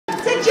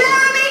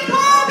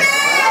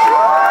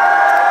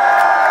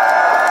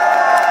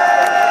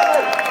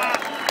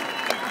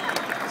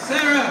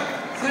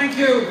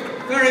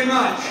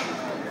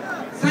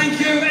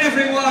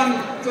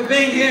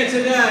being here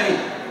today.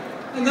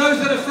 And those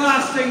that are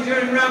fasting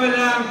during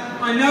Ramadan,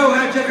 I know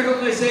how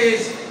difficult this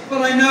is,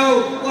 but I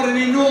know what an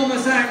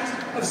enormous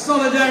act of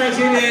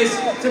solidarity it is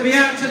to be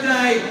out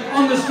today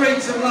on the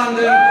streets of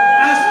London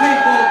as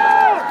people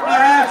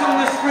are out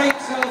on the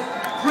streets of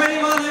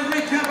pretty well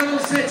every capital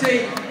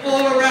city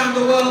all around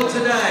the world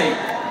today.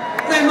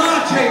 They're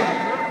marching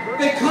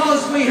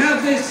because we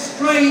have this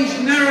strange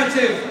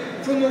narrative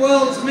from the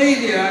world's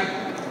media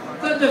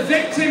that the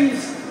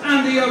victims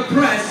and the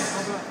oppressed,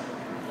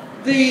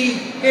 the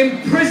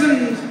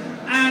imprisoned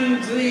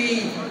and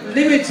the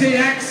limited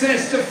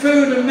access to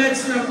food and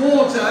medicine and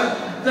water,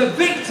 the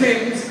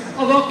victims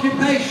of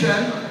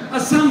occupation, are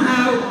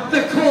somehow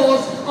the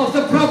cause of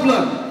the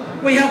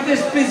problem. We have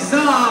this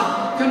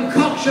bizarre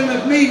concoction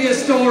of media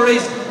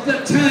stories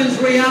that turns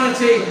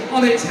reality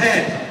on its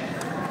head.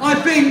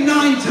 I've been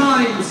 9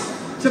 times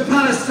to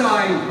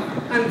Palestine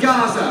and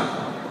Gaza,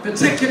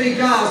 particularly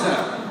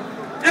Gaza.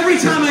 Every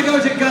time I go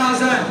to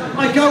Gaza,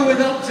 I go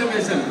with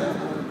optimism.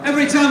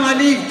 Every time I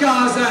leave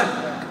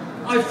Gaza,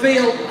 I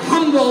feel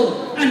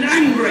humble and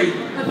angry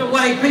at the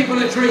way people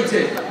are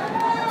treated.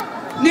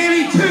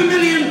 Nearly 2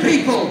 million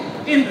people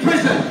in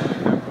prison,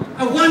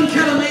 a 1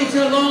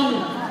 kilometre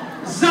long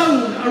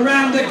zone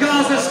around the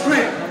Gaza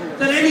Strip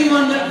that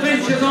anyone that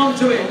ventures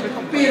onto it,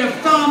 be it a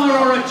farmer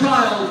or a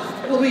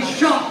child, will be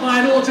shot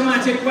by an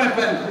automatic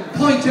weapon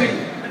pointing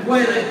at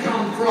where they've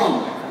come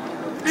from.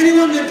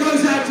 Anyone that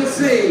goes out to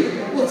sea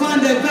will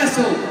find their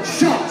vessel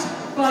shot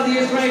by the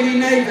Israeli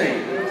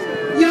Navy.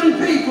 Young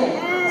people,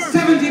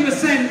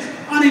 70%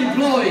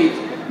 unemployed,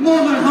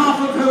 more than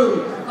half of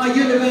whom are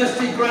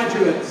university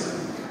graduates.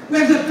 We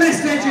have the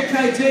best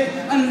educated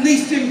and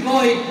least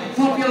employed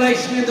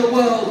population in the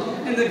world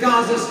in the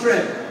Gaza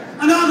Strip.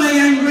 And are they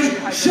angry?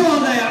 Sure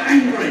they are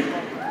angry.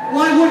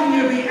 Why wouldn't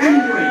you be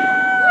angry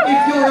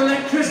if your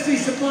electricity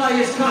supply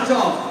is cut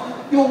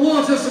off, your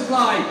water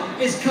supply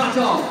is cut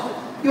off,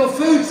 your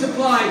food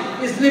supply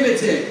is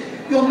limited,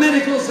 your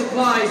medical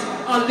supplies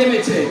are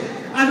limited,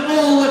 and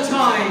all the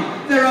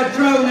time there are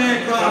drone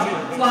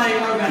aircraft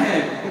flying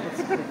overhead?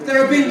 There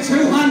have been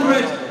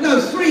 300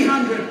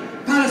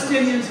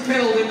 Palestinians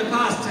killed in the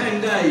past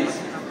 10 days.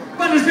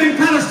 But there's been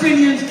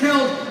Palestinians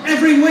killed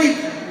every week,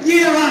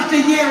 year after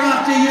year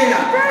after year,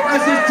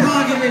 as there's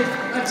targeted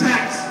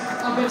attacks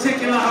on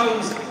particular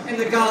homes in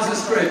the Gaza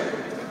Strip.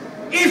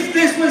 If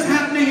this was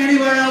happening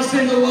anywhere else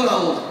in the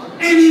world,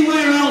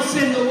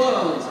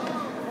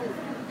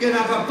 you'd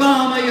have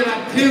Obama, you'd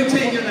have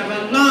Putin, you'd have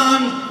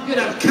Hollande, you'd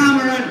have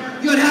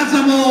Cameron, you'd have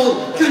them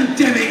all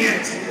condemning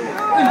it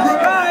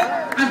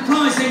and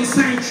promising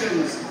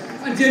sanctions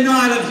and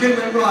denial of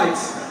human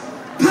rights.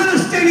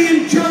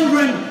 Palestinian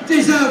children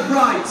deserve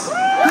rights.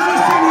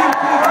 Palestinian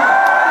people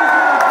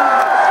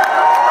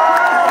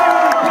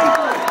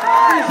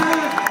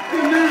deserve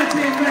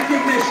humanity and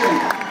recognition.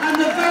 And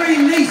the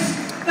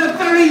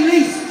very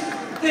least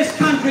this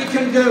country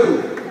can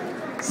do,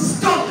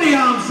 stop the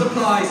arms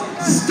supplies,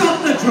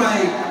 stop the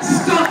trade,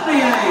 stop the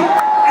aid,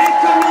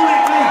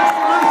 economically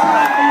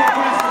isolate the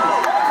aggressors.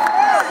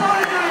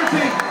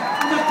 Solidarity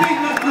and the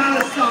people of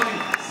Palestine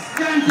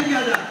stand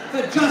together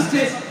for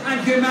justice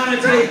and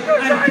humanity,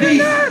 and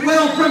peace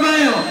will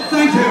prevail.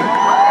 Thank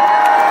you.